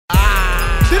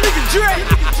Dre.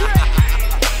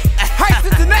 Heist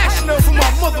International for my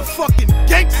motherfucking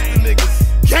gangsta niggas.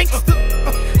 Gangsta.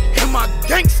 And my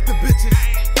gangsta bitches.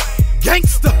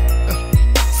 Gangsta.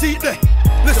 See that?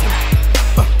 Listen.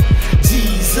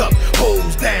 G's up,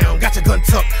 hoes down. Got your gun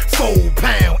tucked, 4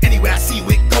 pound. Anywhere I see you,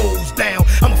 it goes down.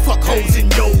 I'ma fuck hoes in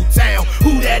your town.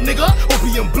 Who that nigga?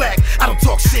 Opium Black. I don't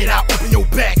talk shit, I open your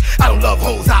back. I don't love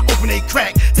hoes, I open they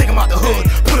crack. Take them out the hood,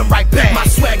 put them right back. My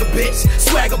swagger bitch,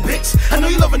 swagger bitch. I know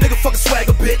you love a nigga fucking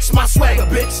swagger bitch. My swagger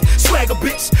bitch, swagger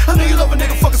bitch. I know you love a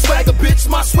nigga fucking swagger bitch.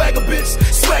 My swagger bitch,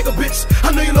 swagger bitch.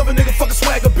 I know you love a nigga fucking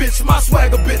swagger bitch. My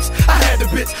swagger bitch. I had the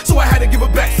bitch, so I had to give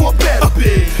her back for a better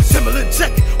bitch. Timberland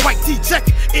check, white tee check,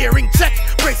 earring check,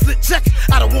 bracelet check.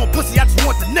 I don't want pussy, I just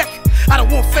want the neck. I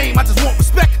don't want fame, I just want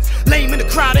respect. Lame in the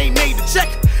crowd ain't made to check.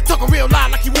 Talk a real lie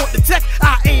like you want the tech.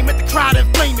 I aim at the crowd and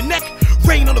flame your neck.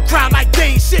 Rain on the crowd like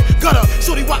they ain't shit. Gutter,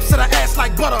 shorty wops to the ass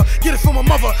like butter. Get it from my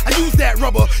mother, I use that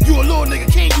rubber. You a little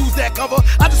nigga, can't use that cover.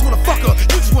 I just wanna fuck her,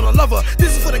 you just wanna love her.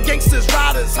 This is for the gangsters,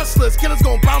 riders, hustlers, killers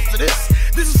gon' bounce to this.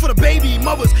 This is for the baby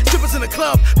mothers, strippers in the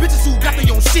club, bitches who got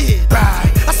their own shit. Right,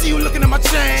 I see you looking at my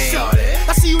chain. Shorty.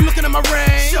 I see you looking at my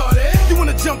ring. Shorty. You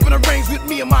wanna jump in the rings with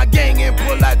me and my gang and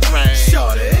pull that train.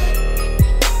 Shorty.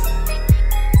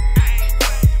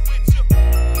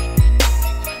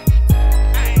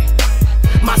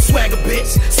 My swagger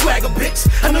bitch, swagger bitch.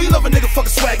 I know you love a nigga fucking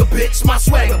swagger bitch. My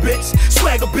swagger bitch,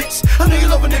 swagger bitch. I know you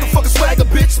love a nigga fucking swagger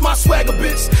bitch. My swagger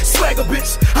bitch, swagger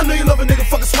bitch. I know you love a nigga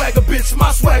fucking swagger bitch.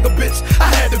 My swagger bitch.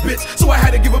 I had the bitch, so I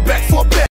had to give her back for a bet.